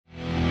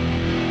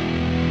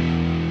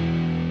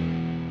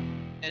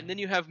and then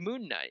you have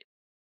Moon Knight.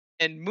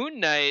 And Moon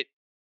Knight,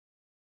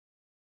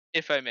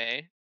 if I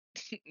may,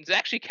 is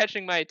actually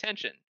catching my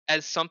attention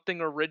as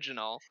something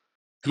original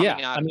Yeah,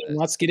 coming out I of mean, this.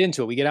 let's get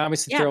into it. We can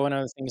obviously Yeah. throw in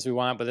other things we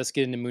want, but let's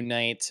get into Moon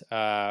Knight.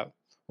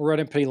 We're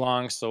running pretty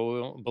long, so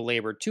we won't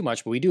belabor too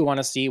much. But we do want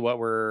to see what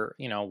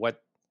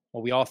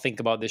what we all think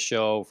about this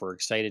show. If we're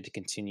excited to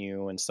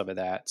continue and stuff like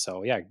that.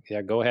 So yeah,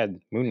 go ahead,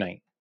 Moon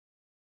Knight.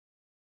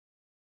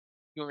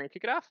 You want me to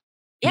kick it off?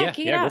 Yeah, Yeah,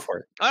 kick it yeah, go off. for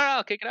it. All right,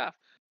 I'll kick it off.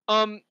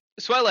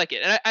 So I like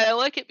it, and I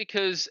like it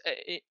because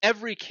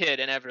every kid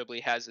inevitably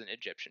has an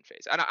Egyptian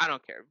face. I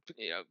don't care,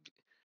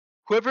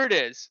 whoever it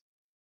is,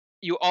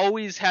 you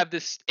always have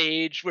this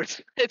age where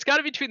it's got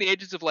to be between the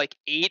ages of like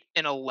 8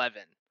 and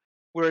 11,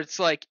 where it's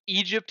like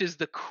Egypt is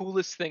the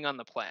coolest thing on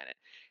the planet,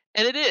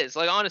 and it is.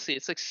 Like honestly,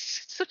 it's like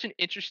such an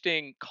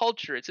interesting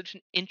culture. It's such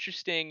an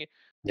interesting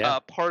Yeah,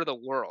 part of the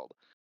world.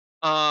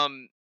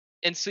 Um,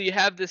 and so you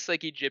have this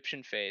like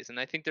Egyptian phase, and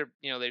I think they're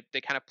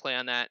they kind of play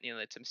on that.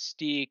 It's a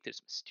mystique. There's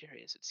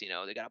mysterious. It's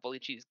they got all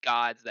these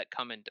gods that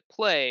come into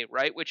play,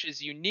 right? Which is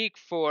unique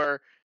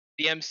for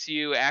the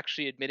MCU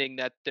actually admitting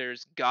that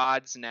there's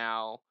gods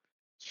now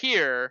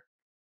here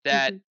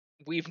that Mhm.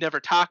 we've never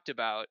talked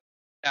about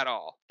at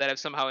all that have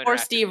somehow Or interacted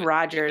Steve with each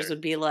Rogers other.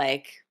 would be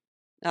like,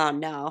 "Oh,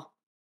 no.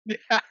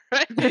 Yeah,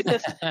 right.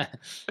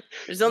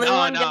 There's only No,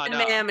 one no, guy, no.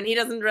 ma'am, and he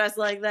doesn't dress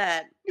like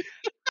that."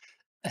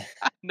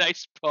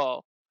 Nice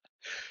pull.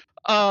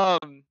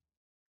 Um,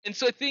 and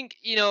so I think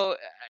a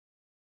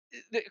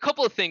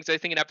couple of things I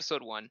think in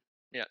episode one,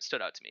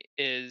 stood out to me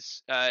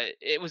is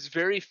it was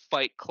very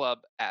Fight Club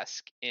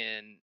esque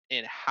in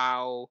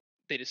how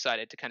they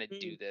decided to kind of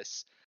do Mm.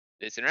 this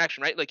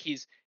interaction, right? Like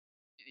he's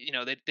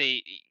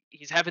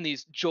having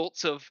these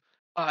jolts of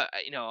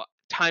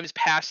time's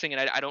passing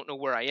and I don't know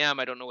where I am,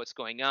 I don't know what's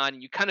going on.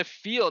 And you kind of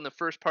feel in the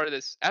first part of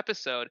this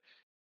episode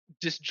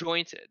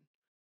disjointed,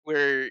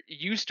 where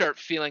you start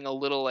feeling a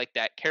little like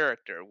that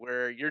character,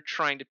 where you're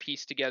trying to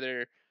piece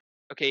together,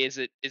 okay, is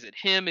it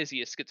him? Is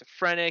he a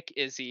schizophrenic?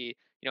 Is he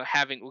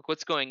having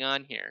what's going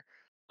on here?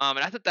 And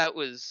I thought that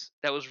was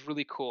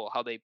really cool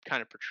how they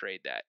kind of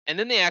portrayed that, and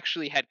then they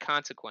actually had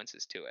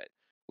consequences to it,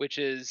 which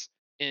is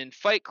in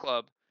Fight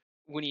Club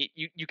when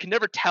you can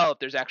never tell if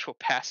there's actual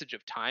passage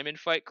of time in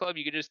Fight Club.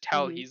 You can just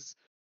tell Mhm. he's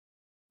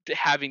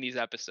having these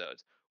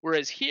episodes,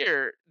 whereas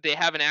here they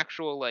have an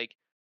actual like,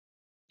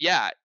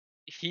 yeah,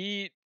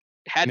 he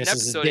had an misses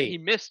his episode and he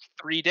date. missed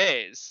 3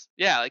 days.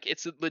 Yeah, like,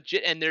 it's a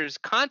legit, and there's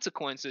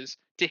consequences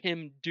to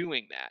him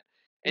doing that,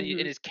 and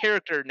Mhm. his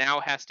character now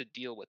has to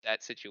deal with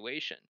that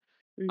situation.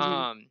 Mhm.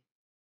 Um,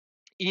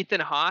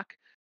 Ethan Hawke,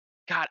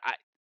 God, I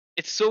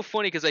it's so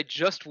funny because I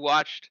just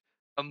watched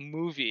a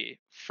movie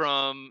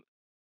from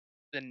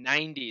the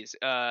 '90s,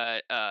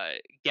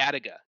 Gattaca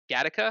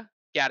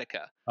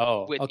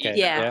Oh, with okay, Ethan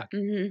Yeah. yeah. Hawke.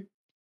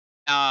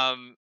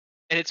 Mhm.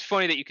 And it's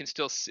funny that you can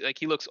still see like,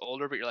 he looks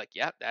older, but you're like,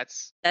 "Yep,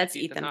 that's That's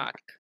Ethan Ethan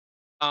Hawke."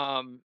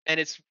 Hawke. And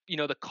it's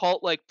the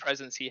cult like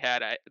presence he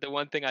had. The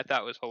one thing I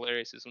thought was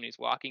hilarious is when he's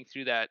walking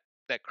through that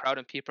crowd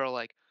and people are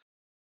like,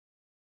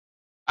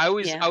 I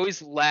Yeah.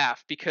 always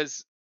laugh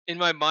because in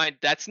my mind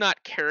that's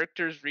not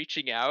characters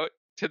reaching out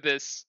to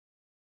this,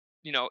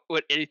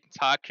 what Ethan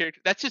Hawke character.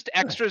 That's just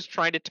extras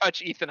trying to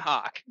touch Ethan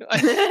Hawke.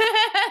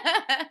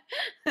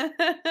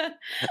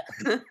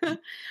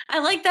 I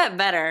like that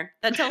better.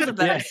 That tells a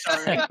better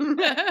Yeah.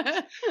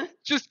 story.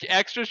 Just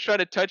extras trying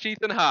to touch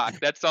Ethan Hawke.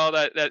 That's all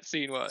that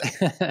scene was.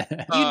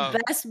 You'd Um,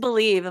 best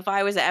believe if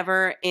I was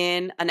ever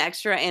in an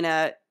extra in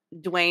a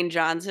Dwayne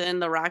Johnson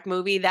The Rock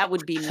movie, that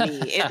would be me.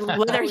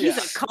 Whether oh he's yeah,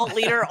 a cult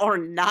leader or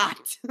not.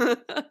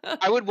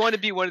 I would want to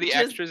be one of the Just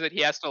extras that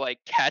he has to like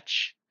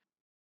catch,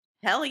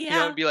 hell and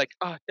yeah. be like,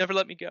 "Oh, never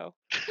let me go."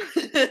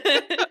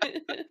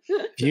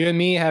 You and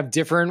me have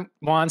different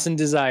wants and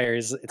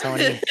desires,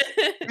 Tony.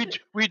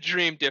 We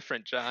dream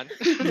different, John.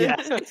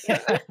 Yes.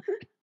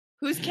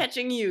 Who's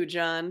catching you,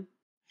 John?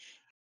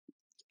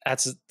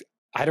 That's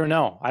I don't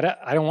know. I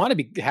don't wanna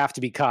be have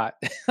to be caught.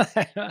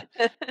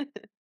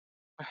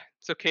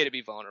 It's okay to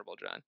be vulnerable,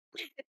 John.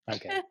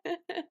 Okay,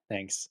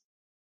 thanks.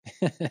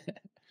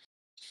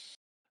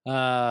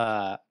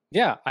 Yeah,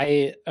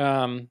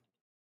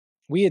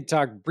 we had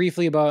talked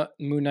briefly about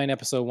Moon Knight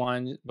episode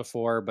 1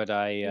 before, but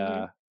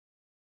Mhm.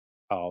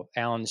 oh,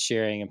 Alan's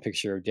sharing a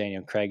picture of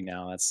Daniel Craig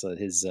now. That's,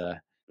 his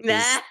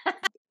Nah.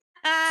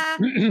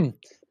 who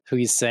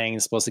he's saying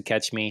is supposed to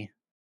catch me.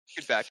 You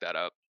could back that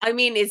up. I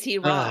mean, is he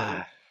wrong?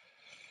 Ah,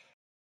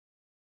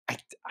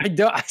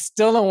 I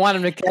still don't want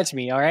him to catch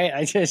me, all right?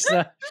 I just,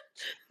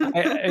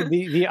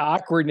 the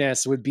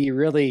awkwardness would be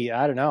really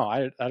I don't know.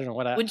 I don't know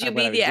Would you what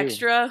be I the would do.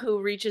 extra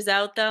who reaches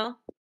out though?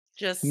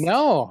 Just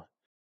No.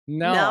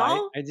 No,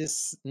 no? I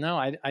just no,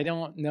 I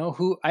don't know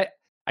who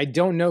I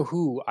don't know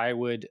who I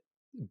would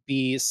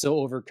be so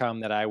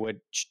overcome that I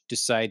would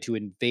decide to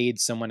invade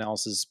someone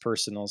else's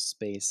personal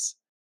space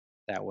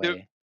that The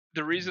way.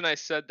 the reason I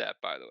said that,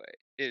 by the way,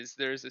 is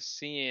there's a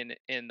scene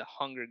in the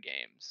Hunger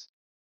Games,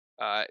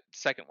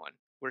 second one,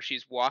 where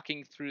she's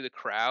walking through the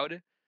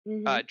crowd,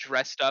 Mhm.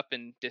 dressed up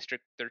in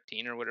District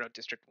 13 or whatever,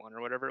 District 1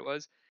 or whatever it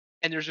was,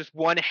 and there's just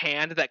one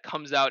hand that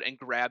comes out and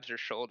grabs her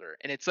shoulder,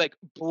 and it's like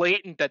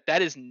blatant that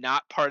that is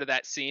not part of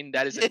that scene.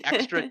 That is an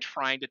extra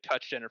trying to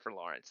touch Jennifer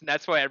Lawrence, and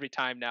that's why every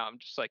time now I'm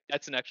just like,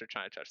 that's an extra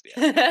trying to touch the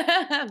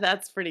actor.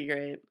 That's pretty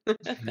great.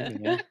 Maybe,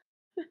 yeah,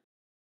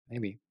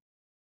 maybe.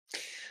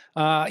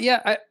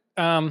 Yeah,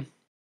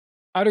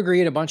 I'd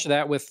agree at a bunch of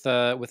that with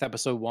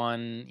episode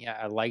one. Yeah,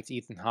 I liked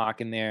Ethan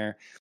Hawke in there.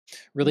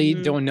 Really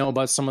Mhm. don't know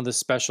about some of the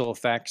special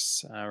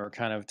effects. We're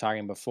kind of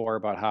talking before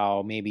about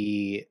how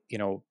maybe,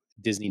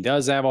 Disney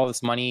does have all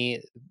this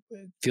money.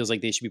 It feels like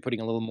they should be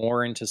putting a little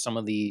more into some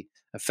of the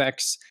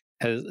effects.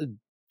 Has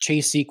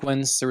chase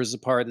sequence, there was a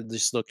part that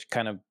just looked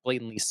kind of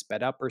blatantly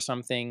sped up or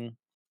something,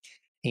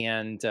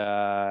 and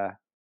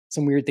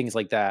some weird things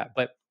like that.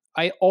 But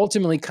I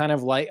ultimately kind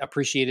of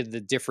appreciated the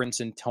difference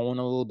in tone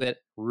a little bit.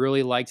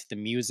 Really liked the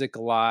music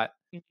a lot.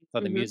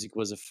 Thought the Mhm. music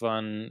was a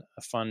fun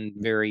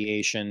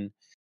variation.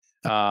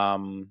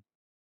 um,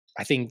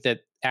 I think that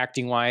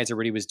acting wise,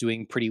 everybody was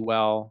doing pretty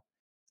well.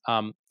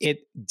 It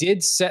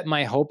did set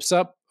my hopes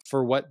up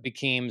for what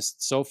became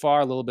so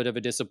far a little bit of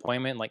a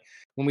disappointment. Like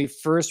when we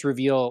first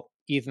reveal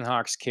Ethan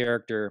Hawke's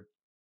character,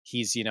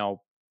 he's,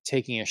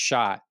 taking a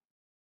shot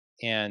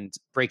and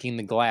breaking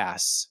the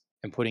glass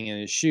and putting in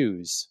his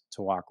shoes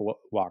to walk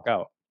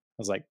out. I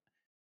was like,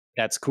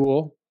 that's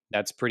cool.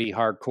 That's pretty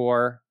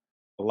hardcore.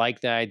 I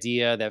like the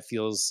idea. That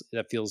feels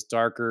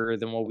darker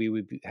than what we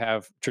would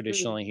have Mhm.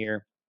 traditionally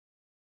here.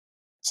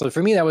 So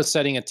for me, that was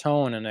setting a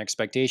tone and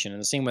expectation.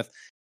 And the same with,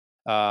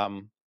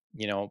 um,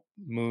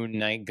 Moon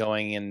Knight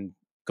going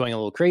a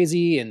little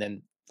crazy, and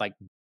then like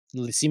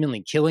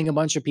seemingly killing a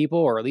bunch of people,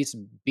 or at least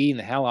beating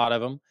the hell out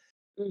of them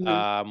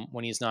Mhm.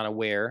 when he's not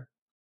aware.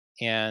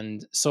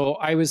 And so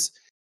I was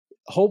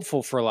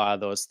hopeful for a lot of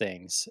those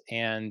things.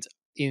 And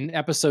in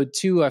episode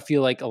two, I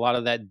feel like a lot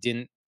of that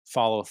didn't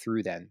follow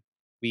through. Then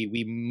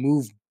we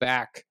moved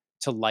back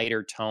to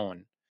lighter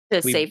tone.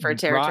 To We safer brought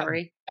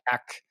territory.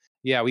 back,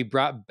 yeah, we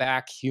brought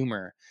back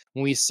humor.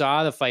 When we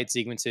saw the fight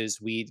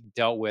sequences, we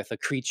dealt with a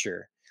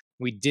creature.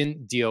 We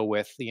didn't deal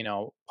with,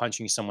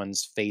 punching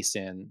someone's face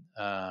in.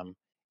 And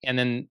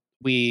then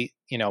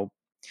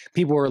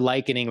people were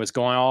likening, was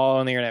going all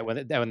on the internet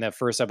when the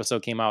first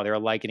episode came out. They were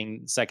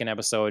likening the second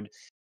episode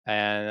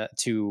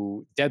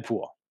to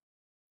Deadpool,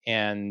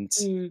 and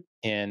Mm.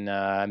 in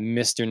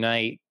Mr.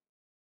 Knight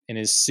in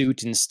his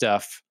suit and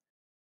stuff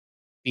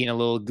being a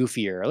little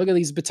goofier. Look at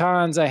these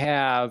batons I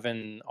have,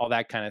 and all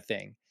that kind of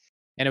thing.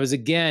 And it was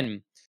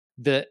again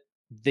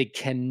they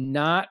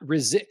cannot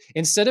resist.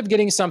 Instead of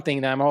getting something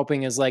that I'm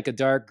hoping is like a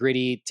dark,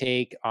 gritty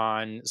take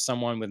on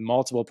someone with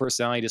multiple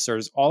personality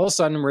disorders, all of a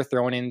sudden we're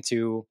thrown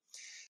into,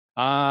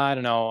 I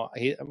don't know,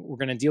 we're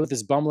going to deal with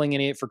this bumbling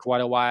idiot for quite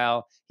a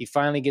while. He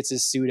finally gets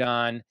his suit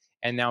on,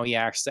 and now he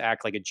acts to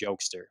act like a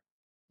jokester.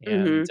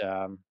 And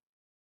Mhm.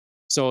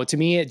 so to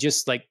me, it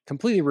just like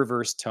completely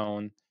reversed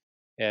tone.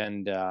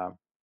 And I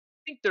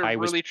think they're I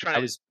was really I trying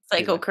to was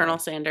pretty Psycho let Colonel down.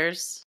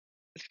 Sanders.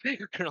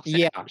 figure Colonel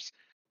Yeah, Sanders.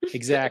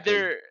 exactly.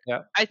 They're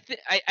Yeah.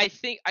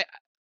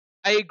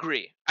 I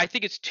agree. I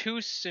think it's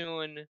too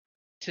soon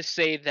to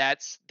say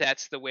that's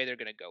the way they're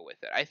going to go with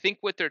it. I think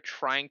what they're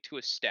trying to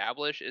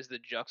establish is the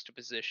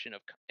juxtaposition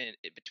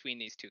between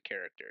these two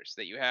characters.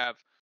 That you have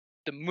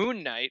the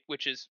Moon Knight,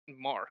 which is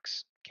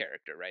Mark's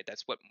character, right?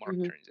 That's what Mark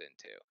Mhm. turns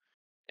into,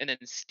 and then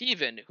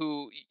Steven,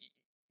 who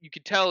you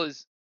could tell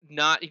is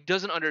not. He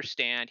doesn't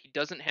understand. He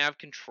doesn't have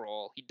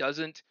control. He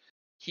doesn't.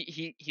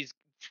 He's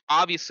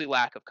obviously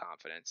lack of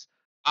confidence.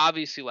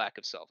 Obviously lack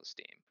of self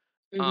esteem.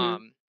 Mhm.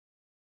 Um,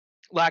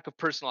 lack of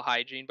personal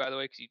hygiene, by the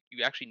way, because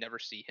you actually never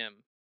see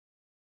him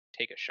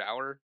take a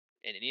shower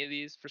in any of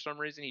these for some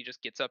reason. He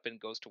just gets up and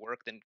goes to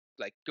work, then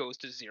like goes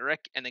to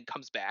Zurich, and then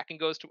comes back and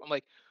goes to. I'm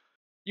like,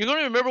 you don't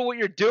even remember what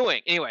you're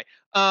doing. Anyway,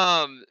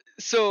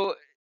 so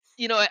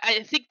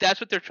I think that's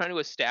what they're trying to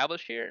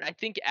establish here, and I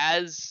think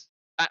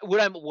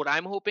what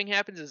I'm hoping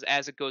happens is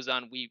as it goes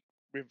on, we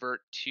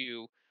revert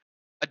to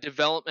a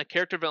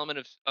character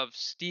development of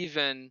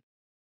Steven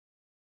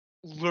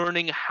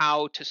learning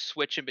how to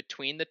switch in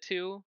between the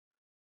two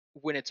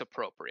when it's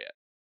appropriate.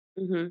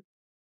 Mhm.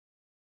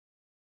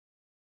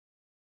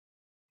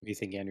 What do you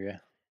think,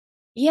 Andrea?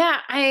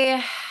 Yeah,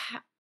 I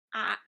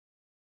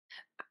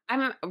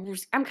I'm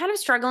kind of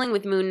struggling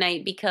with Moon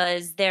Knight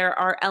because there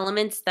are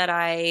elements that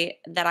I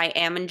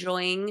am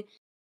enjoying,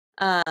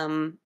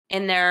 and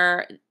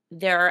there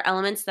are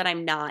elements that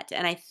I'm not.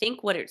 And I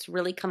think what it's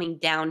really coming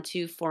down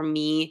to for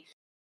me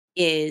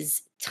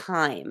is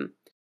time.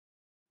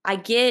 I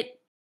get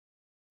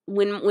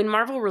when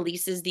Marvel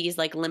releases these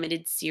like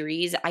limited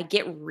series, I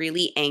get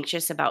really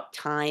anxious about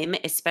time,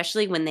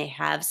 especially when they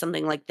have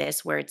something like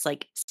this where it's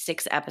like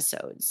 6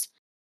 episodes.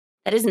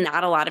 That is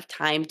not a lot of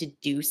time to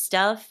do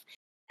stuff,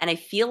 and I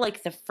feel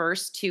like the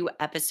first 2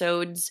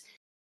 episodes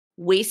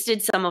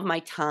wasted some of my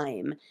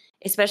time,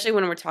 especially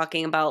when we're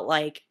talking about,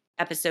 like,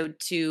 episode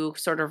 2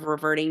 sort of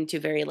reverting to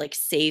very, like,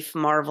 safe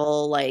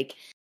Marvel, like,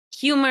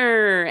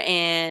 humor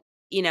and,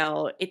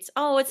 it's,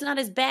 "Oh, it's not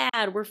as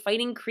bad, we're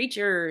fighting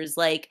creatures,"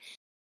 like,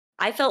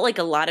 I felt like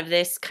a lot of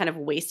this kind of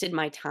wasted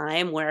my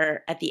time,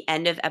 where at the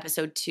end of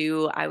episode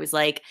 2, I was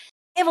like,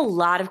 I have a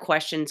lot of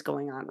questions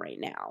going on right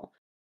now.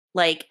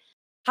 Like,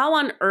 how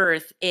on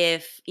earth,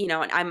 if, and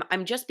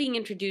I'm just being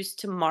introduced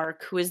to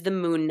Mark, who is the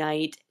Moon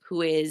Knight,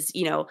 who is,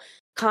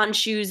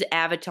 Khonshu's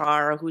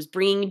avatar, who's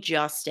bringing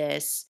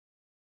justice,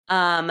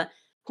 um,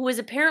 who is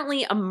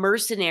apparently a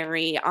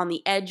mercenary on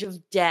the edge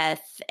of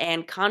death,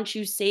 and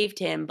Khonshu saved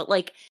him, but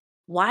like,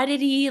 why did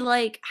he,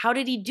 like, how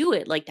did he do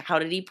it? Like, how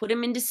did he put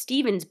him into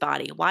Steven's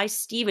body? Why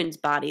Steven's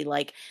body?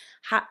 Like,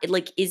 how,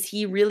 like, is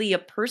he really a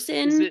Is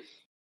person? it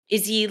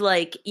Is he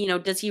like,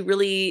 does he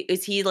really,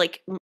 is he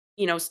like,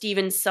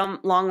 Steven's some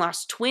long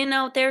lost twin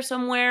out there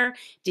somewhere?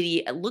 Did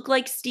he look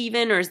like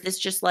Steven, or is this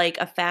just like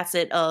a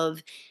facet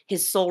of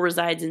his soul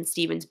resides in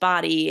Steven's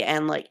body?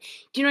 And like,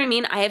 do you know what I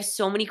mean? I have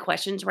so many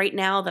questions right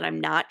now that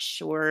I'm not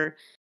sure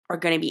are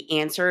going to be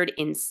answered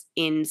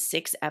in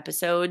 6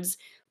 episodes,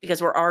 because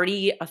we're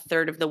already a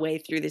third of the way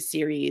through the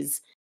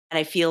series, and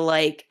I feel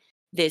like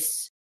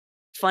this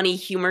funny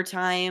humor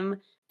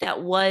time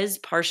that was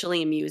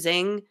partially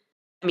amusing.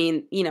 I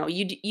mean,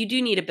 you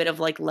do need a bit of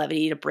like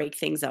levity to break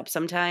things up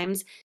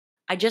sometimes.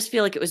 I just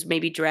feel like it was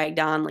maybe dragged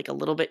on like a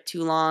little bit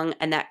too long,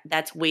 and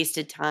that's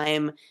wasted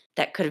time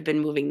that could have been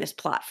moving this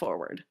plot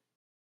forward.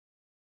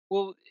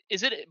 well,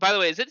 is it by the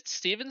way, is it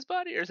Steven's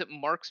body or is it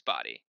Mark's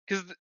body?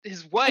 Because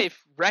his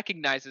wife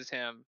recognizes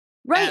him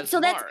Right. as So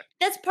that's Mark.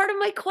 that's part of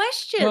my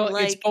question. Well,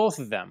 it's Like, both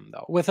of them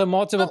though. With a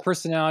multiple well,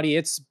 personality,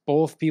 it's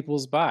both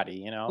people's body.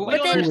 You know, Well, we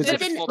like but don't then who was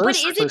understand the if it's but multiple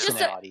first is it just a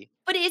personality. personality?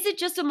 but is it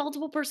just a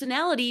multiple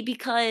personality,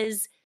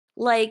 because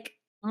like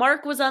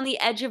Mark was on the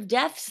edge of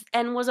death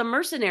and was a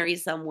mercenary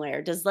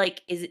somewhere? Does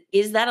like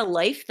is that a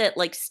life that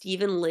like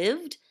Steven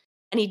lived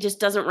and he just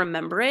doesn't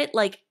remember it?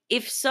 Like,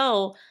 if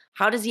so,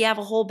 how does he have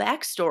a whole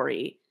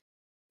backstory?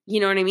 You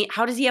know what I mean?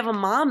 How does he have a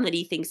mom that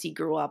he thinks he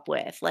grew up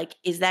with? Like,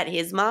 is that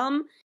his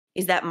mom?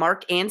 Is that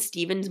Mark and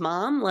Steven's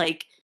mom?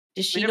 Like,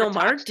 does We she never know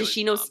talks Mark? to Does his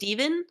she know mom.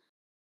 Steven?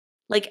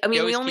 Like, I He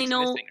mean, we always only keeps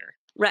know, missing her.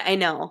 right, I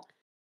know.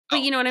 But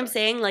Oh, you know what I'm sorry.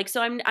 saying? Like,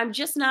 so I'm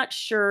just not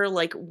sure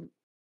like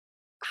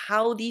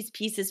how these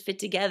pieces fit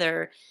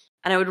together,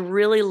 and I would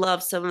really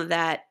love some of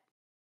that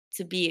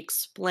to be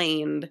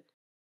explained.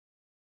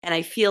 And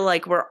I feel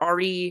like we're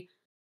already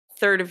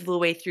third of the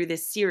way through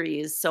this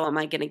series, so am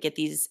I going to get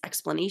these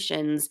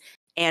explanations?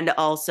 And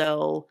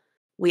also,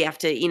 we have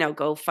to,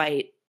 go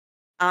fight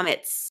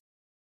Amit's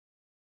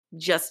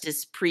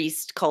justice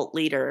priest cult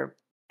leader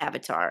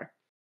avatar.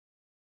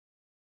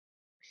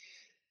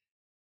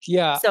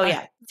 Yeah, So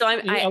yeah, so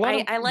a lot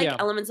of I like yeah,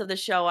 elements of the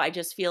show. I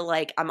just feel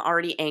like I'm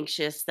already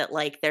anxious that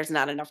like there's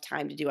not enough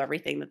time to do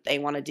everything that they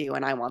want to do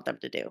and I want them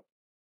to do.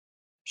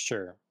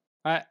 sure.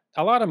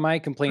 A lot of my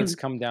complaints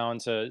come down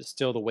to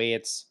still the way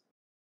it's,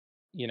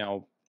 you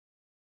know,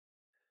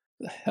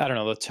 I don't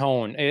know, the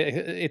tone.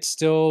 It's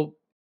still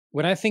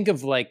when I think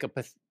of like a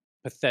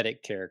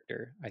pathetic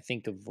character, I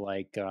think of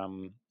like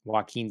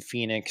Joaquin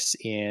Phoenix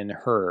in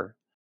Her,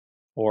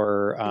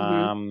 or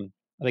Hmm.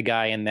 the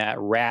guy in that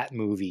rat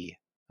movie.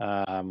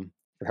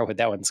 Forgot what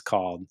that one's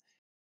called.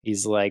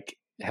 He's like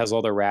has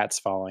all the rats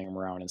following him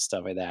around and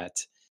stuff like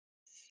that.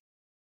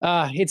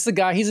 It's the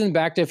guy. He's in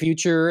Back to the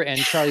Future and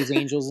Charlie's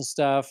Angels and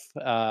stuff.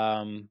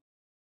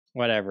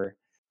 Whatever.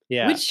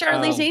 Yeah. Which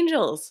Charlie's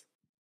Angels?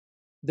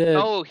 The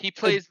Oh, he the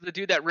plays the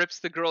dude that rips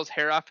the girl's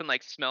hair off and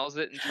like smells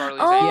it in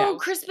Charlie's Oh, yes,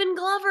 Angels. Crispin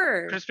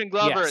Glover. Crispin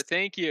Glover, yes,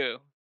 thank you.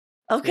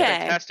 yes, Okay.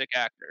 Fantastic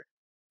actor.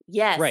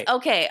 Yes. right.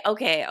 Okay.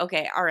 Okay.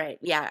 Okay. All right.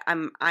 Yeah,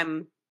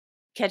 I'm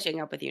catching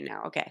up with you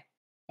now. Okay.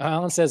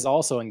 Alan says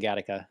also in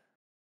Gattaca.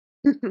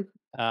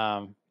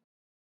 Um,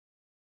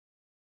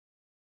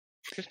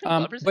 Crispin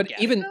Glover's in but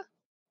even Gattaca?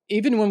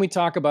 even when we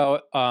talk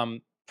about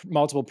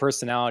multiple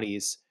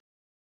personalities,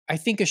 I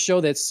think a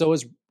show that's so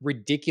as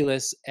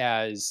ridiculous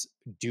as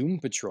Doom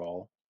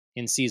Patrol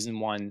in season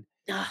 1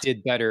 Ugh,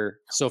 did better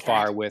so good.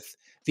 far with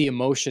the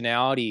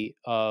emotionality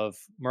of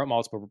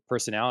multiple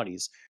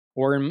personalities.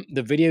 Or in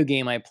the video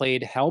game I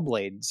played,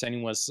 Hellblade: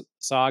 Senua's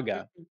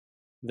Saga,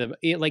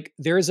 Mhm. like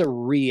there's a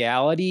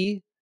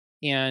reality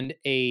and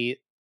a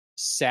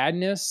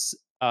sadness,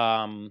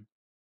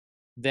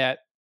 that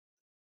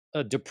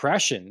a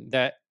depression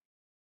that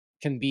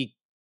can be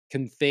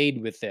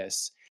conveyed with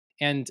this.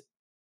 And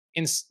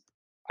in,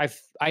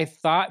 I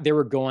thought they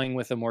were going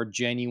with a more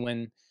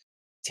genuine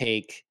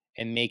take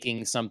and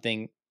making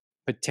something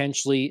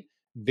potentially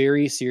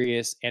very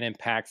serious and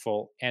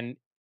impactful. And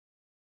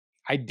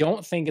I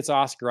don't think it's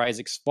Oscar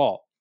Isaac's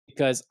fault,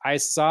 because No. I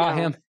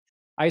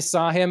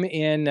saw him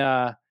in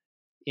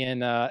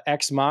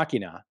Ex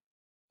Machina.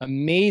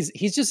 Amazing.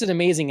 He's just an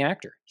amazing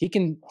actor. He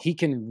can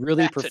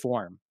really That's a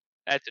perform.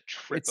 that's a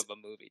trip It's of a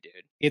movie,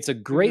 dude. it's a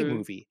great Mhm.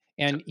 movie,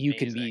 It's and you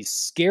can be amazing.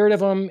 scared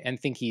of him and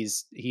think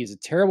he's a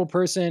terrible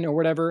person or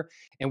whatever,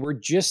 and we're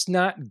just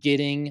not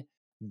getting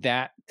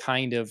that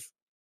kind of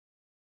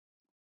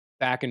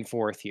back and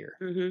forth here.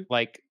 Mhm.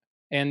 Like,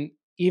 and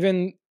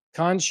even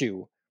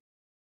Khonshu,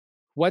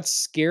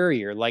 what's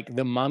scarier? Like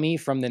the mummy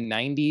from the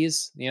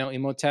 90s,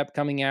 Imhotep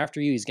coming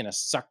after you, he's gonna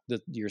suck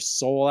your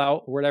soul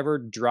out or whatever,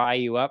 dry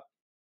you up.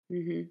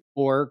 Mm-hmm.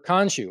 or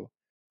Khonshu,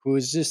 who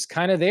is just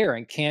kind of there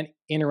and can't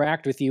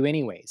interact with you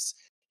anyways.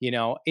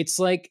 It's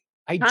like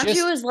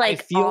Khonshu is I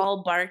like feel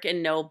all bark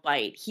and no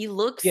bite. He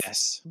looks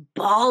yes.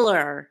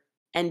 baller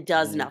and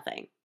does Mhm.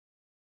 nothing.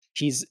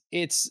 He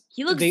looks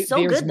so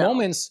There's good though.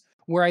 moments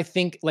where I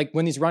think like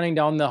when he's running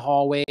down the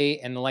hallway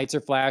and the lights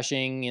are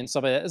flashing and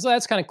stuff like that. So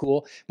that's kind of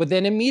cool. But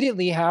then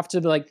immediately have to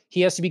like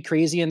he has to be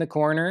crazy in the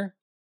corner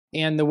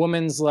and the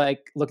woman's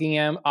like looking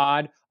at him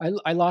odd.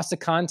 I lost a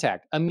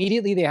contact.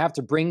 Immediately they have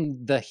to bring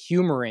the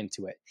humor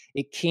into it.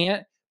 It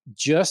can't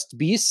just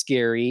be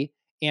scary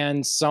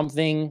and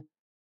something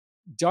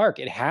dark.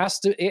 It has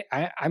to.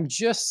 I'm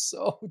just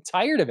so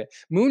tired of it.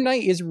 Moon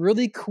Knight is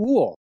really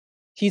cool.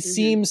 He Mm-hmm.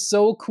 seems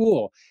so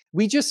cool.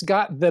 We just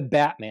got the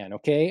Batman,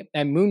 okay?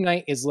 And Moon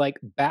Knight is like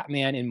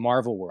Batman in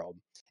Marvel World.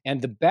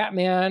 And the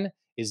Batman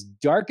is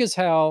dark as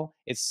hell.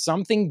 It's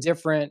something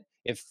different.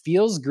 It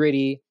feels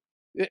gritty.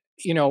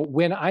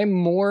 When I'm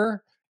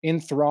more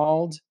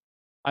enthralled,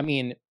 I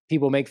mean,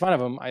 people make fun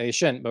of him. I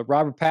shouldn't, but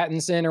Robert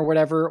Pattinson or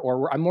whatever,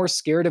 or I'm more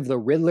scared of the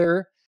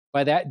Riddler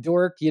by that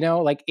dork,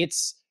 like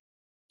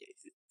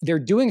they're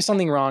doing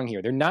something wrong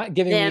here. They're not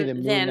giving me the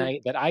Moon Then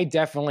Knight that I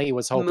definitely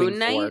was hoping Moon for.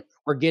 Knight.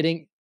 We're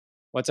getting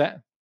what's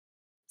that?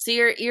 So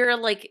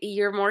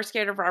you're more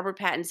scared of Robert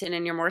Pattinson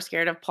and you're more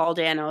scared of Paul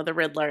Dano, the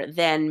Riddler,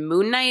 than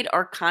Moon Knight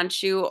or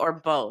Khonshu or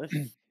both.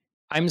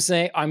 I'm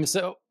saying I'm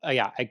so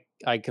yeah,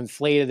 I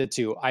conflated the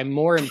two. I'm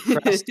more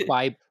impressed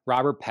by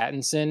Robert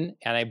Pattinson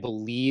and I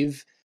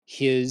believe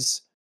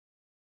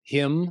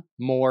him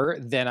more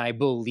than I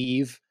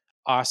believe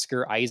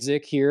Oscar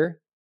Isaac here.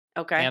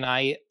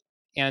 Okay.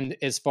 And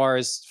as far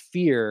as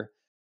fear,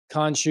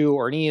 Khonshu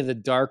or any of the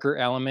darker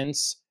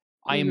elements,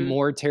 I am Mm-hmm.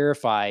 more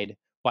terrified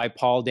by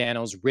Paul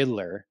Dano's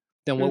Riddler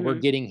than what we're Mm-hmm.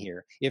 getting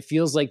here. It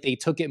feels like they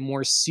took it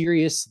more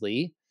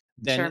seriously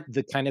than Sure.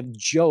 the kind of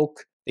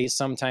joke they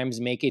sometimes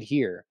make it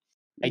here.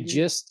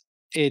 Mm-hmm.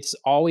 It's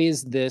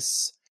always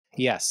this,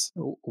 yes,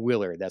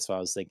 Willard. That's what I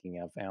was thinking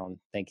of, Alan.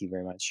 Thank you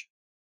very much.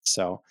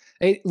 So,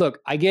 hey, look,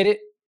 I get it.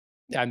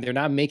 They're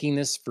not making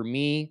this for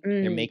me.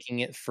 They're Mm. making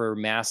it for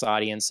mass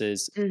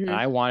audiences. And Mm-hmm.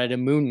 I wanted a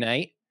Moon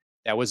Knight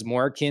that was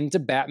more akin to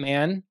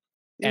Batman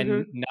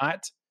Mm-hmm.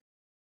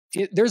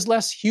 and there's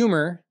less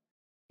humor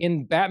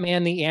in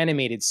Batman the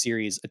Animated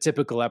Series, a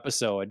typical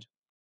episode,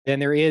 than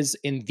there is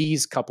in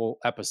these couple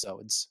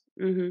episodes.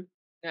 Mm-hmm.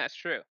 That's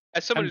true.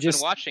 As someone I'm who's been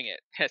just watching it,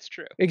 that's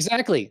true.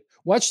 exactly.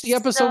 Watch the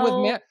episode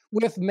So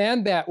with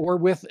Man Bat or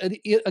with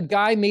a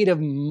guy made of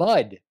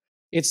mud.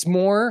 It's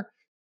more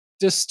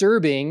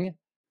disturbing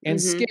and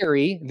mm-hmm.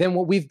 scary than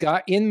what we've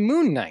got in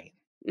Moon Knight.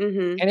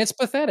 Mm-hmm. And it's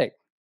pathetic.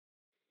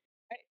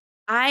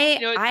 You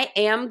know, I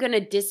am gonna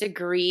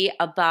disagree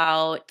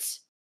about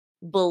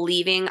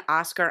believing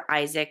Oscar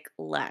Isaac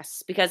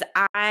less because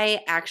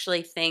I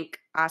actually think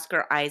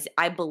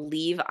I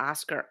believe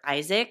Oscar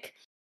Isaac.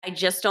 I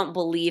just don't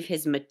believe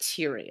his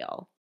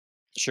material.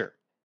 Sure.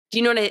 Do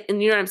you know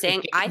what I'm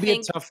saying? It I can be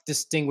think a tough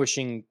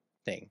distinguishing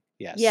thing.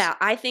 Yes. yeah,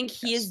 I think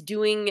he Yes. is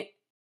doing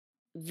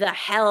the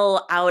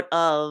hell out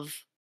of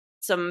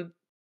some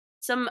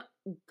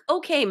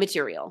okay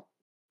material.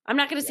 I'm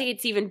not going to Yeah. say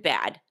it's even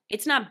bad.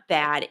 It's not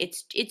bad.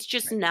 It's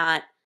just Right.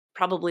 not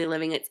probably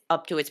living it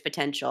up to its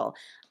potential.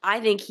 I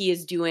think he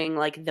is doing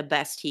like the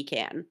best he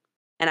can,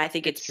 and I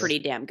think it's it's pretty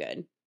damn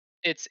good.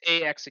 it's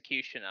A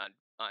execution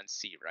on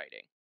C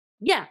writing.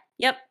 Yeah.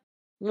 Yep.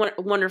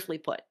 Wonderfully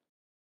put.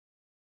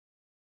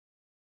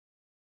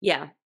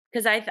 Yeah,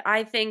 because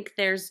I think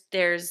there's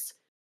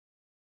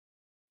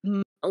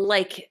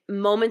like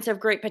moments of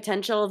great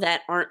potential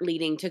that aren't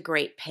leading to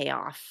great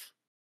payoff.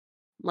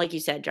 Like you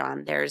said,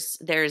 John,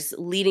 there's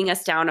leading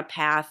us down a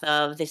path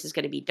of this is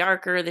going to be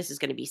darker, this is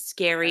going to be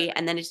scary,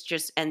 and then it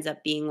just ends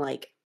up being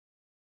like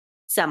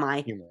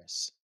semi.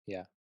 Humorous.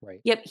 Yeah. Right.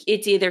 Yep,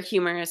 it's either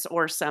humorous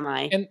or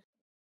semi.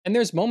 And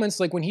there's moments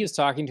like when he is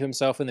talking to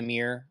himself in the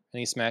mirror and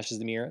he smashes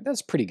the mirror.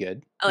 That's pretty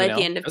good. Oh, at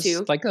the end of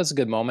two. That's a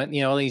good moment.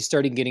 He's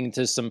starting getting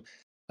into some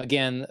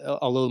again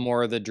a little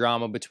more of the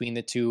drama between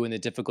the two and the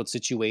difficult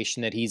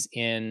situation that he's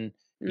in.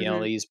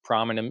 Mhm. He's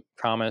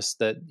promised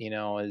that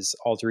his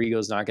alter ego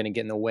is not going to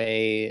get in the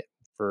way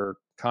for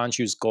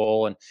Khonshu's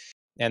goal,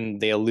 and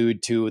they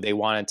allude to they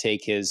want to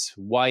take his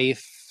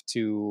wife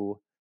to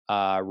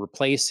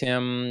replace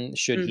him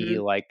should he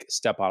Mhm. like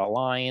step out of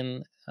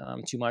line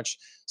too much.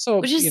 So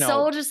Which is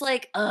so just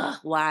like, ugh,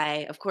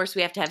 why? Of course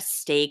we have to have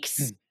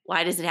stakes.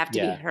 Why does it have to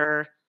be Yeah.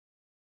 her?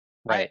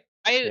 Right.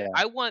 Yeah.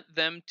 I want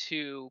them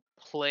to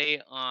play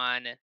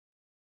on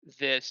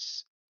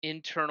this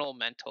internal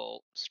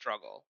mental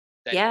struggle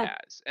that he Yeah.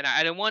 has. And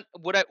I don't want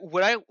what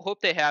I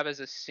hope they have is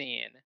a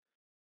scene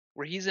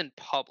where he's in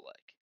public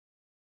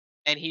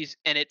and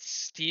it's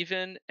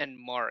Steven and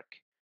Mark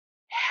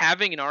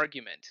having an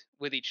argument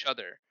with each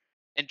other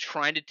and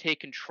trying to take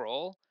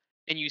control,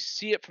 and you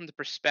see it from the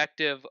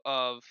perspective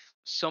of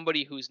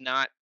somebody who's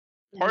not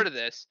part Mhm. of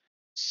this,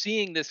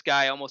 seeing this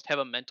guy almost have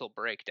a mental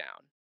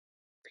breakdown.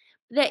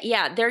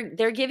 Yeah,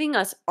 they're giving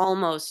us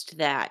almost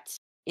that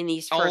in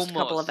these first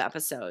couple of Almost.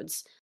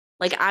 episodes.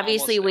 Like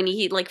obviously Almost when there.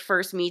 he like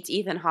first meets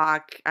Ethan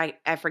Hawke,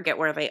 I forget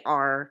where they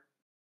are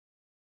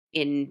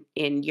in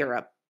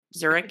Europe.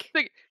 Zurich,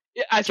 Like,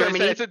 yeah, I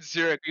Germany. said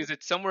Zurich because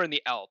it's somewhere in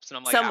the Alps, and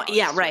I'm like, Some oh, it's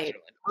yeah, right. Switzerland.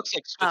 It looks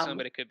like Switzerland, Um,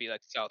 but it could be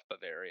like South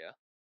Bavaria.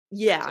 Is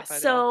yeah. that by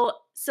the Alps?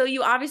 So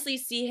you obviously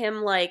see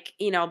him like,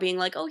 being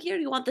like, "Oh, here,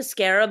 you want the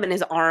scarab?" and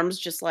his arms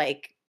just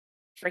like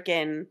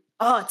freaking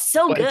oh, it's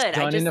so But it's good. I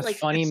done in just a like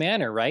funny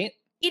manner, right?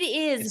 it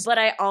is, It's but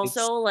I it's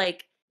also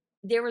like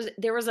there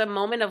was a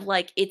moment of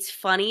like it's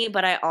funny,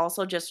 but I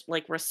also just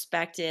like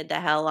respected the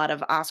hell out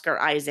of Oscar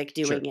Isaac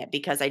sure. doing it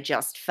because I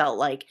just felt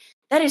like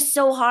that is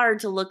so hard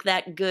to look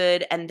that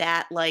good and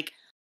that like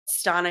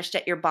astonished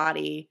at your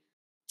body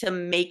to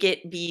make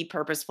it be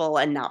purposeful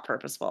and not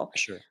purposeful.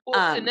 Sure. Well,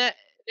 and Um that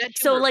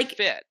so humor like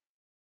fit.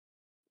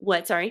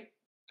 what, sorry?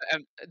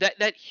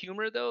 That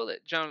humor though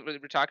that John we're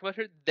talking about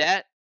here,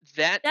 that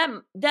That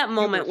humor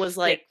moment was fit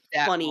like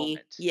that funny.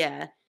 moment.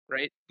 Yeah.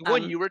 Right? The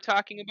one Um you were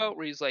talking about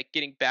where he's, like,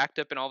 getting backed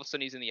up and all of a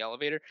sudden he's in the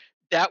elevator,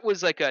 that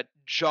was like a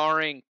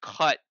jarring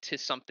cut to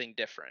something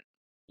different.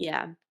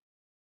 yeah.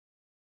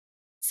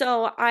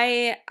 So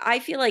I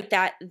feel like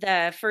that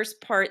the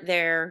first part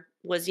there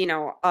was,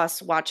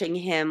 us watching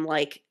him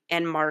like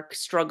and Mark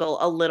struggle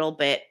a little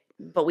bit,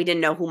 but we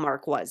didn't know who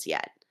Mark was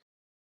yet.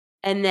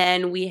 And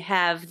then we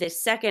have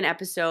this second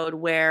episode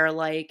where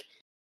like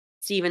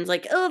Steven's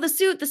like, "Oh, the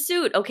suit, the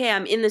suit. Okay,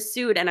 I'm in the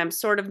suit and I'm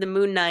sort of the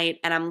Moon Knight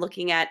and I'm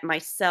looking at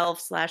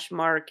myself slash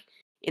Mark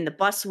in the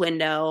bus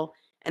window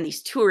and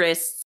these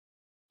tourists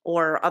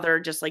or other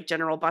just like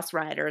general bus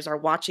riders are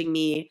watching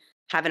me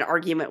have an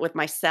argument with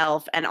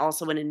myself and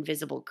also an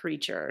invisible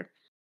creature."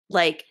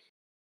 Like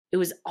it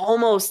was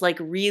almost like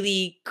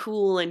really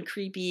cool and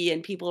creepy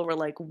and people were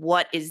like,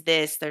 "What is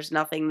this? There's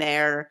nothing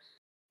there.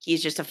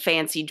 He's just a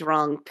fancy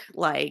drunk."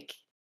 Like,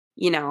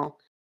 you know,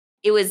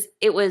 it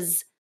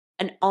was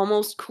an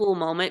almost cool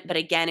moment, but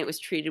again, it was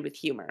treated with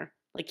humor.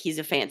 Like he's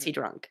a fancy Mhm.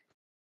 drunk.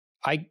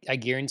 I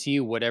guarantee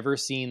you, whatever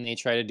scene they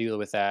try to do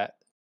with that,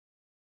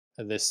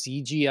 the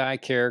CGI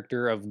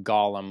character of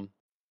Gollum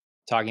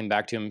talking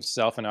back to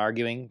himself and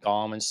arguing,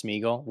 Gollum and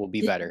Smeagol, will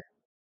be better.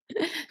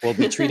 Will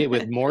be treated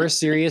with more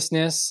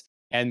seriousness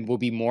and will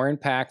be more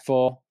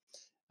impactful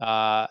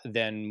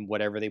than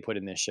whatever they put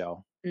in this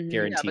show. Mhm. Yeah, but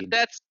Guaranteed.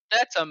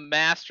 that's a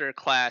master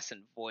class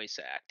in voice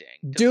acting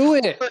to Do pull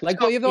it. Like,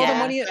 well, to you have all the Yeah. pull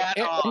money, that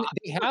and off.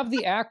 they have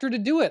the actor to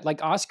do it.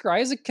 Like Oscar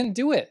Isaac can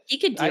do it. He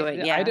could do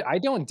it, yeah. I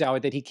don't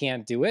doubt that he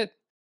can't do it.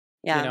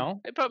 You Yeah.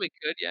 know, They probably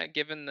could, yeah,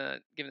 given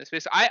the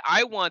space.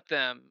 I want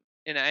them,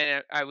 and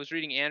I was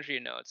reading Andrea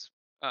notes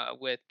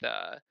with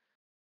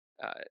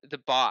the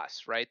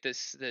boss, right?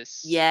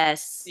 This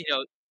Yes. you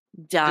know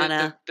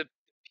Donna. the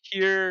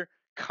pure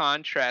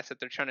contrast that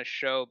they're trying to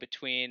show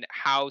between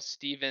how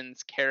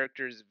Steven's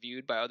character is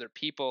viewed by other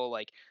people.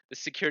 Like the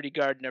security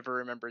guard never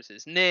remembers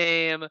his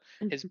name,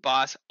 his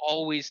boss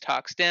always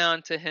talks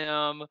down to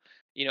him.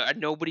 And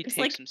nobody It's takes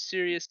like him just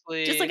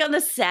like seriously. on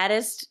the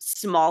saddest,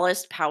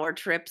 smallest power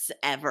trips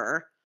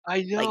ever.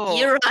 I Like know.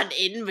 you're on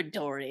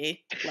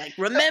inventory. Like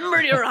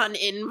remember you're on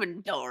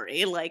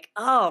inventory. Like,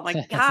 oh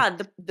my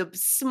god, the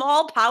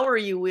small power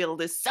you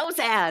wield is so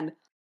sad.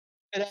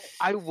 And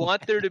I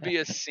want there to be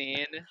a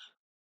scene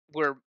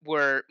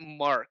where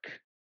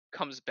Mark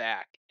comes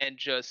back and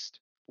just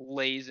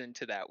lays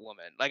into that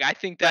woman. Like I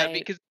think that Right.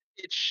 because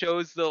it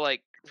shows the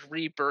like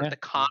rebirth, yeah, the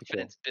that'd be cool.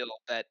 confidence build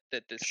that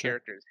this Sure,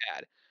 character has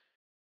had.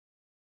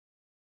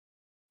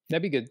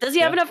 that'd be good. Does he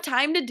have Yeah, enough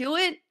time to do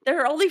it? There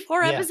are only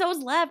 4 yeah, episodes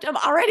left. I'm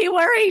already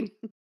worried.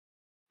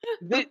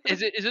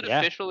 Is it yeah.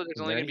 official that there's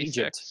And only they're going in to be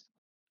Egypt. 6?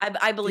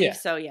 I believe Yeah,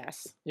 so,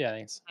 yes. yeah.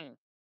 Thanks. Hmm.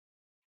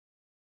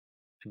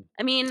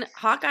 I mean,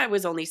 Hawkeye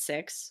was only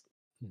 6.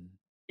 Hmm.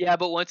 Yeah,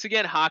 but once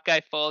again,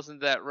 Hawkeye falls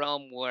into that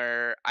realm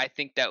where I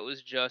think that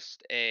was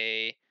just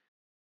a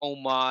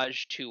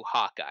homage to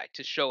Hawkeye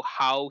to show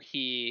how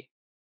he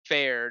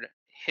fared.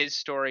 His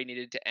story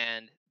needed to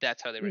end.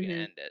 That's how they were going to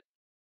Mhm. end it.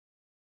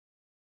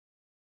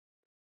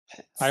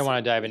 I don't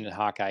want to So dive into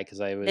Hawkeye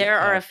because I would there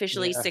are have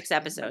officially 6 my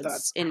episodes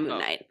thoughts. in Moon Oh,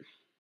 Knight.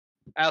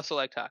 I also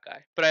liked Hawkeye,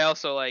 but I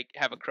also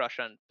have a crush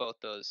on both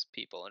those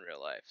people in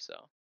real life.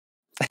 So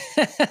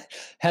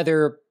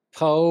Heather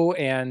Poe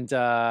and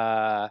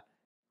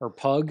or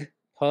Pug.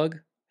 What's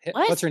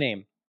What? her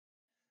name?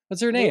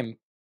 What's her Wh- name?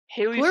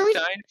 Haley Who are we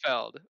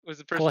Steinfeld was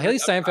the Well, person we're Haley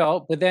talking about.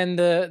 Steinfeld, but then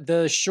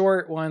the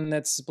short one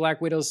that's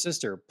Black Widow's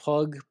sister,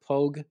 Pogue,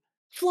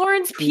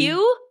 Florence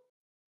Pugh.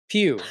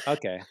 Pugh?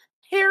 Okay.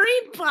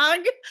 Harry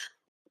Pug?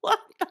 What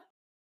the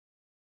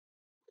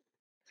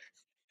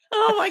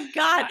Oh my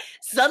god.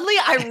 Suddenly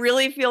I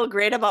really feel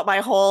great about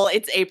my whole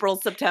it's April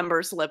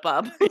September slip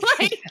up.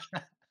 Like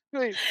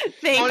Wait,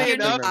 thank funny you, I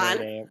enough, remember her John.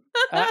 name.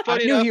 I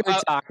funny knew enough, who you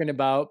were talking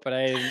about, but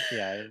I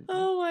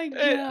Oh my I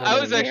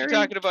god. was actually Harry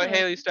talking about Pug.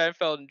 Haley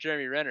Steinfeld and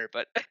Jeremy Renner,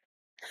 but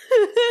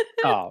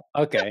Oh,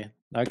 okay,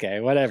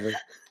 whatever.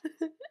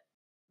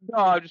 no,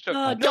 I'm just joking.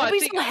 Oh, No, don't I be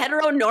think so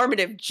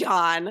heteronormative,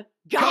 John.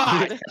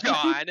 God,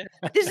 God.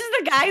 John. This is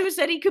the guy who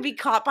said he could be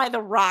caught by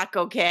the rock,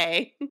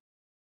 okay?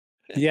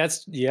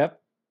 Yes,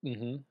 yep.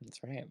 That's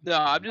right. No,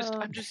 I'm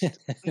Oh.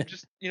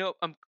 just,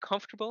 I'm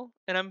comfortable,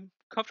 and I'm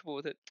comfortable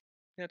with it.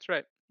 That's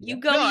right. You Yeah.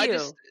 go, No,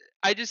 you.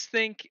 I just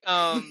think,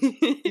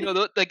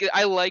 like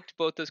I liked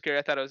both those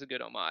characters. I thought it was a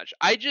good homage.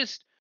 I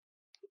just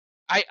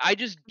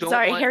don't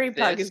Sorry, want Harry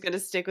Pug this. is gonna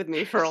stick with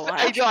me for a while.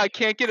 I know I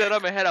can't get it out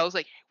of my head. I was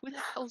like, who the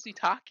hell is he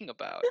talking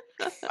about?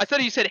 I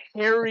thought he said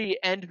Harry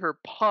and her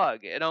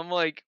pug, and I'm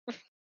like,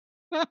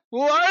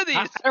 who are I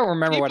these don't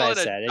remember what people I and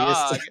a said. I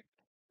just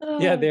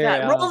dog? yeah, Oh there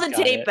God! Roll Alan's the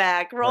got tape it.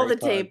 back. Roll Harry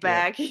the tape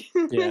Pug.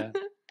 Yeah. back.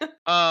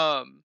 Yeah.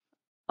 Um,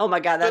 Oh my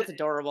God, but that's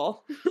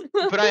adorable.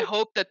 but I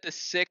hope that the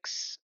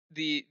 6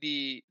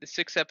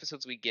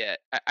 episodes we get,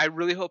 I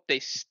really hope they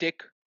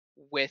stick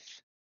with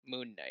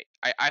Moon Knight.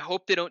 I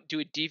hope they don't do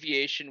a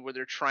deviation where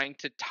they're trying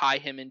to tie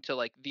him into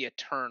like the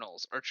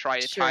Eternals or try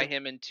to tie Sure.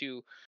 him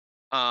into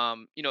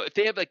if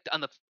they have like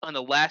on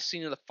the last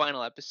scene of the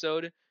final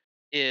episode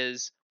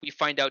is we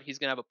find out he's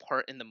gonna have a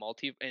part in the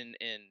in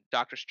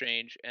Doctor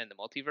Strange and the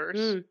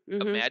multiverse of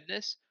Mm-hmm.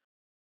 madness.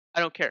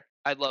 I don't care.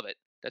 I love it.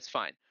 That's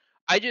fine.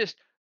 I just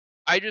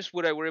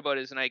what I worry about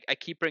is, and I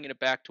keep bringing it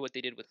back to what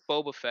they did with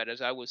Boba Fett,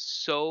 as I was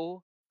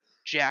so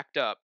jacked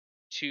up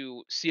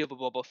to see a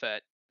Boba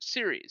Fett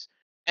series,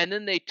 and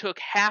then they took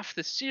half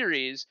the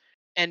series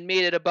and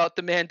made it about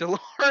the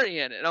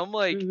Mandalorian, and I'm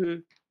like, Mm-hmm.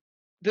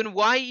 then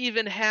why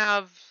even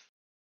have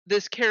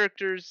this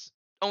character's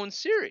own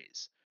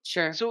series?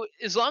 Sure. So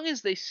as long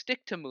as they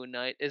stick to Moon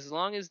Knight, as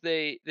long as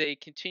they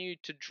continue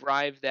to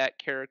drive that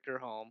character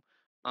home,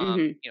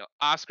 Mm-hmm.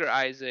 Oscar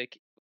Isaac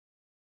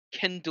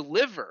can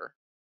deliver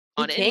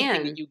He on anything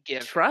that can you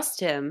give him. trust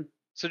him.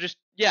 So just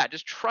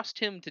trust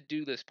him to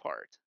do this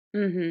part.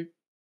 Mm-hmm.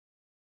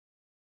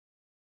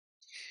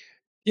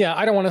 Yeah,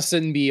 I don't want to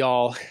sit and be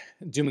all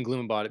doom and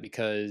gloom about it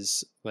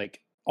because like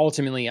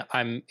ultimately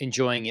I'm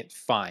enjoying it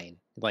fine.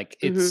 Like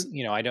it's, Mm-hmm.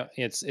 you know, I don't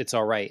it's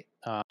all right.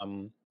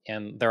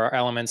 And there are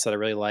elements that I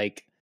really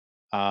like.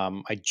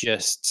 I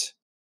just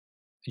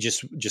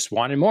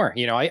wanted more.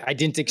 You know, I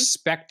didn't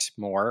expect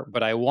more,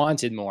 but I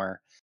wanted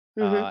more.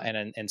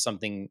 Mm-hmm. And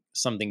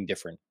something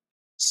different.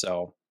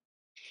 So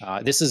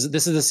this is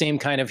the same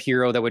kind of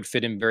hero that would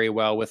fit in very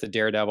well with a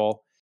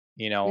Daredevil.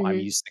 You know, I'm Mm-hmm.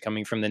 used to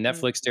coming from the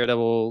Netflix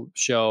Daredevil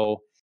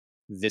show.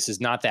 This is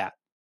not that,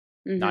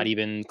 not Mm-hmm.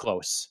 even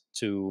close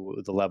to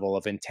the level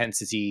of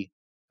intensity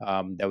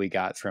that we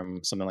got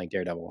from something like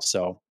Daredevil.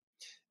 So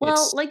Well,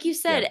 it's like you yeah,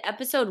 said,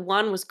 episode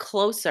 1 was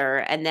closer,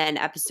 and then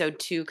episode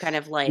 2 kind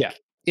of yeah. like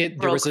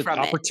There was broke an from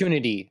it.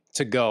 opportunity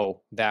to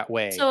go that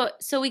way. So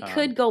we Um,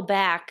 could go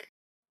back,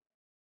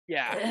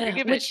 Yeah, you're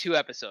giving it which 2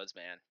 episodes,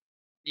 man.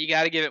 You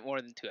got to give it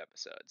more than 2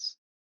 episodes.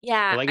 but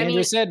yeah, like I Andrew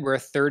mean, said, we're a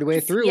third way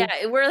through.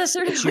 yeah, we're the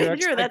third Set your way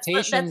through.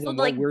 expectations That's the and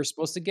what like we're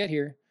supposed to get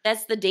here.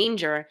 that's the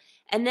danger.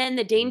 And then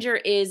the Mhm. danger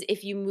is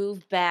if you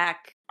move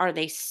back, are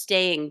they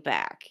staying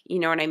back? You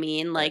know what I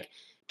mean? Right. Like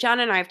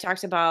John and I have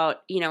talked about,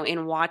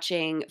 in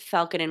watching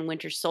Falcon and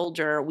Winter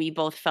Soldier, we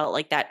both felt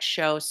like that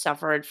show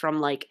suffered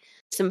from like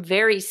some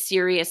very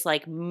serious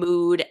like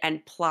mood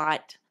and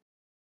plot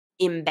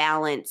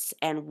imbalance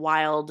and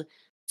wild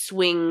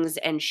swings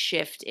and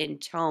shift in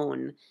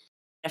tone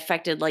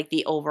affected like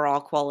the overall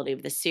quality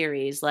of the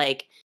series.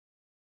 Like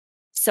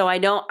so I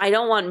don't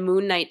want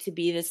Moon Knight to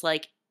be this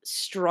like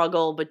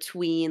struggle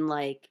between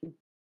like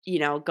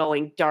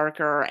going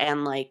darker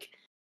and like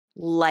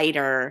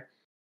lighter.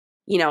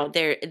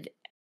 There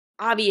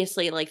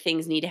obviously like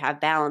things need to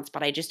have balance,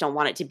 but I just don't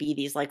want it to be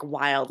these like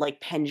wild like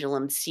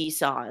pendulum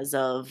seesaws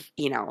of,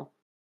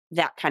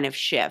 that kind of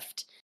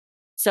shift.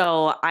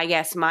 So I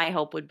guess my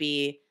hope would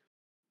be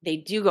they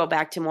do go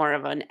back to more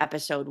of an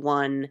episode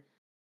 1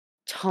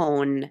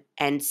 tone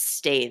and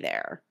stay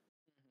there.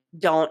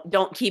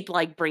 Don't keep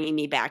like bringing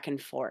me back and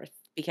forth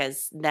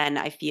because then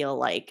I feel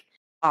like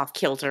off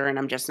kilter and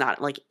I'm just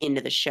not like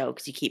into the show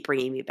because you keep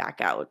bringing me back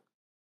out.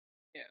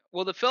 Yeah.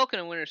 Well, the Falcon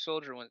and Winter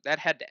Soldier one that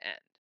had to end.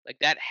 Like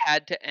that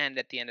had to end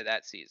at the end of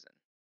that season,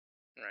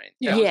 right?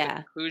 That Yeah. was the Yeah,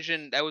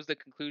 conclusion. That was the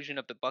conclusion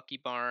of the Bucky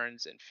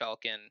Barnes and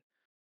Falcon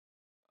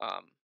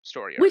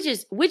story arc.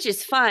 which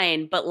is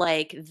fine, but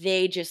like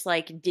they just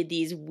like did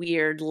these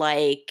weird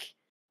like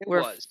It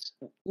we're was.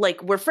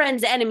 like we're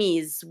friends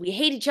enemies, we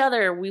hate each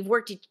other, we've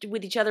worked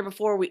with each other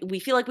before, we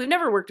feel like we've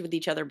never worked with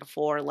each other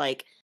before.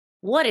 Like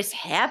what is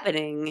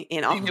happening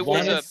in all It of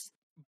was a this?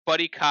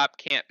 buddy cop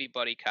can't be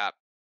buddy cop.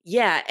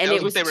 Yeah, and That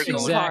it was what was they were too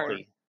going hard. for.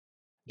 Exactly.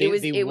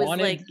 It They was like,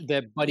 wanted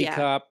the buddy yeah.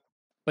 cop,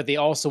 but they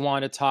also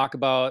wanted to talk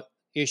about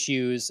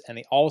issues, and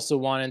they also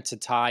wanted to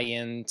tie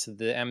into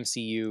the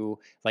MCU.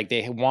 Like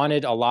they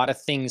wanted a lot of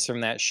things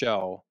from that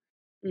show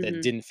that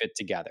Mhm. didn't fit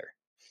together.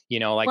 You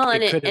know, like Well,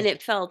 and it it could have. and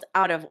it felt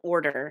out of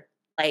order.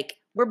 Like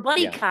we're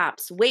buddy Yeah,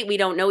 cops. Wait, we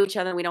don't know each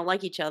other. We don't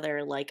like each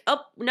other. Like,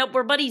 oh nope,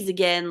 we're buddies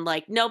again.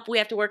 Like, nope, we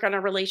have to work on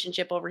our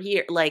relationship over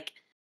here. Like,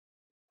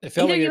 it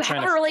felt either like they you were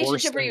trying have to a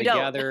force relationship or them you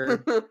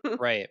don't. together.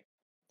 Right.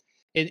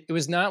 It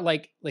was not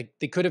like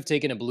they could have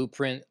taken a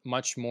blueprint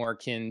much more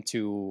akin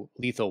to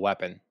Lethal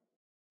Weapon.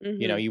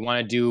 You know, Hmm. you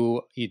want to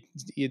do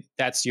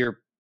that's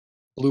your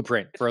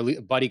blueprint for a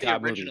buddy The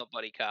cop movie. original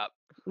buddy cop.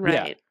 Yeah,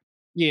 Right.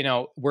 you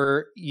know,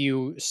 where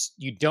you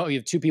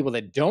have two people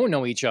that don't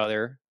know each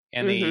other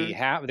and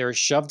Hmm. they're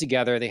shoved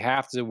together, they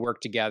have to work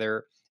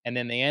together, and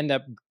then they end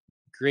up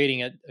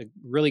creating a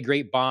really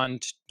great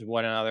bond to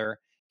one another,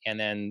 and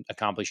then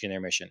accomplishing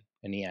their mission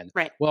in the end.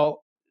 Right.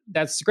 Well,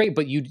 that's great,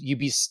 but you'd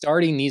be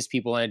starting these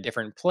people in a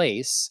different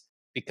place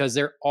because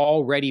they're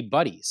already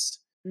buddies.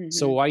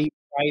 So Hmm. why are you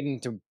trying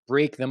to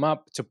break them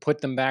up to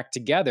put them back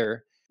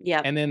together?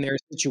 Yep. And then their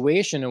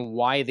situation and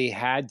why they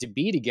had to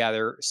be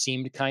together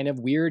seemed kind of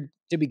weird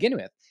to begin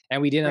with.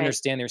 And we didn't Right.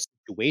 understand their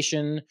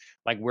situation,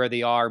 like where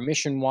they are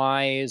mission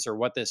wise or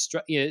what the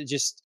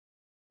just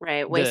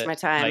Right. Waste the my like,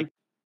 time.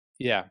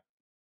 yeah,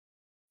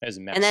 it was a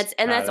And mess. that's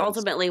That was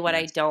ultimately what a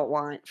I mess. don't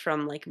want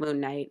from like Moon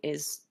Knight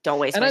is don't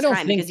waste And my I don't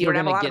time think because you we're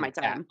don't have a gonna lot of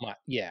get my that time. much.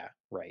 Yeah,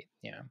 right.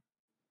 Yeah.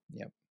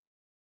 Yep.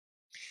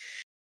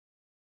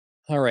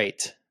 All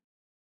right.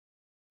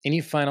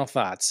 Any final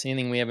thoughts?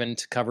 Anything we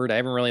haven't covered? I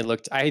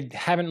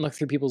haven't looked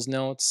through people's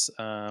notes.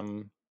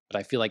 But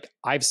I feel like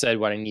I've said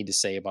what I need to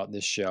say about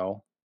this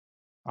show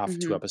off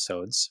 2 Hmm.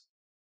 episodes.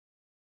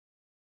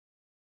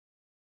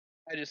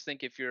 I just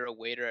think if you're a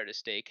waiter at a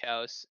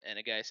steakhouse and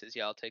a guy says,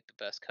 "Yeah, I'll take the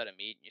best cut of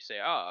meat," and you say,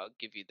 "Oh, I'll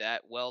give you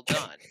that. Well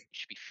done," you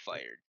should be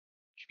fired.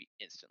 You should be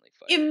instantly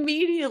fired.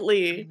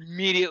 Immediately.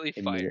 Immediately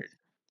Immediate. fired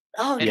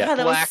Oh and Yeah. god,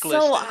 that was so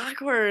blacklisted.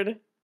 awkward.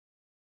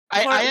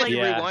 I Part had to like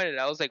Yeah. rewind it.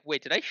 I was like,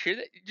 "Wait, did I hear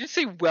that? Did you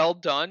say well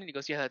done?" And he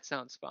goes, "Yeah, that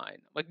sounds fine."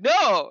 I'm like,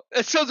 "No,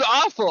 that sounds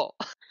awful."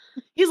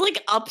 he's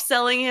like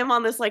upselling him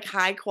on this like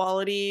high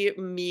quality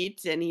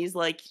meat, and he's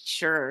like,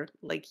 sure,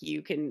 like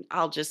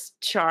I'll just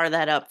char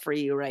that up for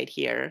you right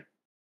here.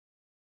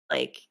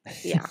 Like,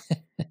 yeah.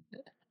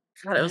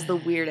 God, it was the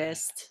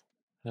weirdest.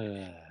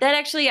 That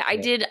actually Yeah.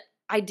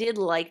 I did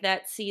like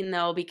that scene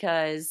though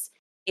because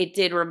it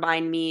did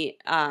remind me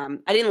I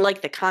didn't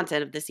like the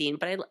content of the scene,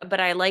 but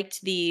I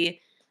liked the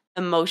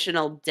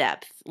emotional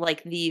depth.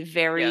 Like the Yes.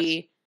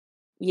 very,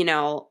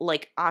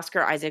 like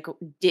Oscar Isaac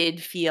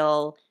did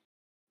feel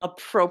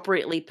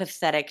appropriately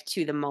pathetic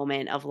to the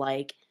moment of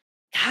like,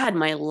 God,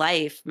 my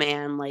life,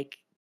 man, like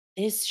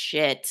this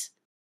shit.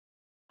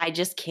 I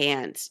just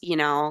can't,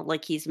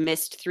 like he's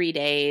missed 3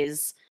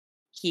 days.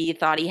 He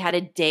thought he had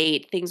a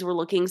date. Things were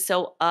looking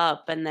so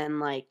up. And then,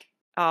 like,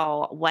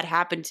 oh, what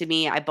happened to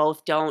me? I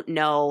both don't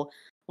know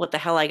what the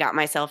hell I got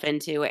myself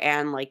into.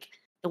 And, like,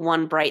 the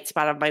one bright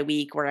spot of my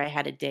week where I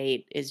had a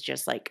date is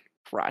just like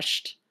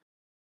crushed.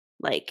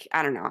 Like,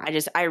 I don't know.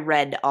 I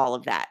read all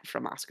of that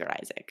from Oscar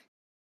Isaac.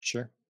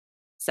 Sure.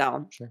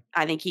 So Sure.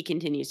 I think he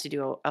continues to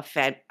do a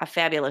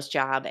fabulous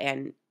job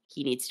and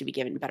he needs to be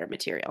given better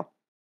material.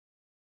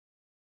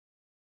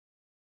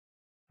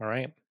 All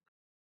right.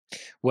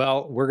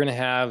 Well, we're gonna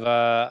have.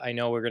 I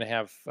know we're gonna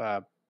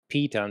have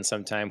Pete on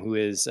sometime, who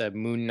is a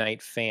Moon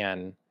Knight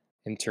fan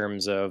in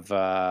terms of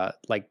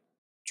like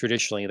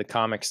traditionally the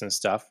comics and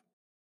stuff,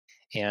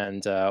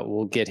 and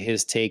we'll get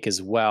his take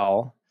as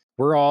well.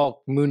 We're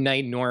all Moon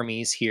Knight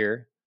normies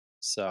here,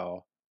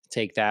 so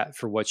take that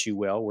for what you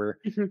will. We're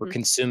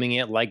consuming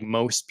it like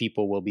most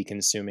people will be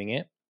consuming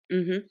it.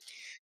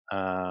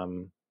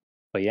 Hmm.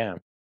 But yeah,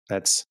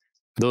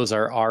 those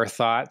are our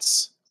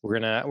thoughts. We're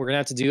gonna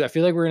have to do. I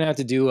feel like we're gonna have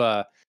to do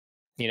a,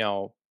 you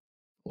know,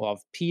 we'll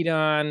have Pete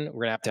on.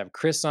 We're gonna have to have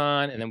Chris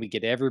on, and then we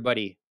get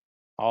everybody,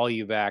 all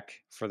you back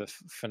for the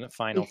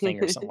final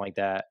thing or something like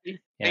that. Are you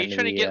And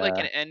trying to we, get like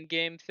an end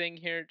game thing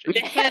here? You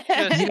can't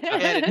just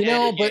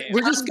yeah, end but game. we're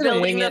just gonna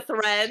Building wing the it.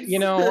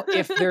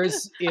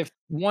 threads. If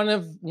one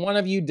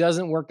of you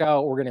doesn't work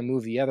out, we're gonna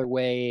move the other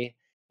way,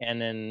 and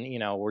then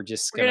we're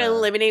just We're gonna gonna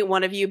eliminate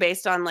one of you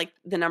based on like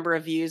the number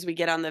of views we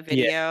get on the yeah.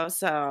 video.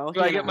 So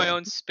Do I get my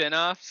own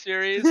spin-off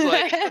series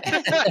like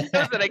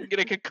that I can get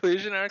a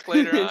conclusion arc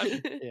later on?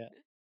 Yeah.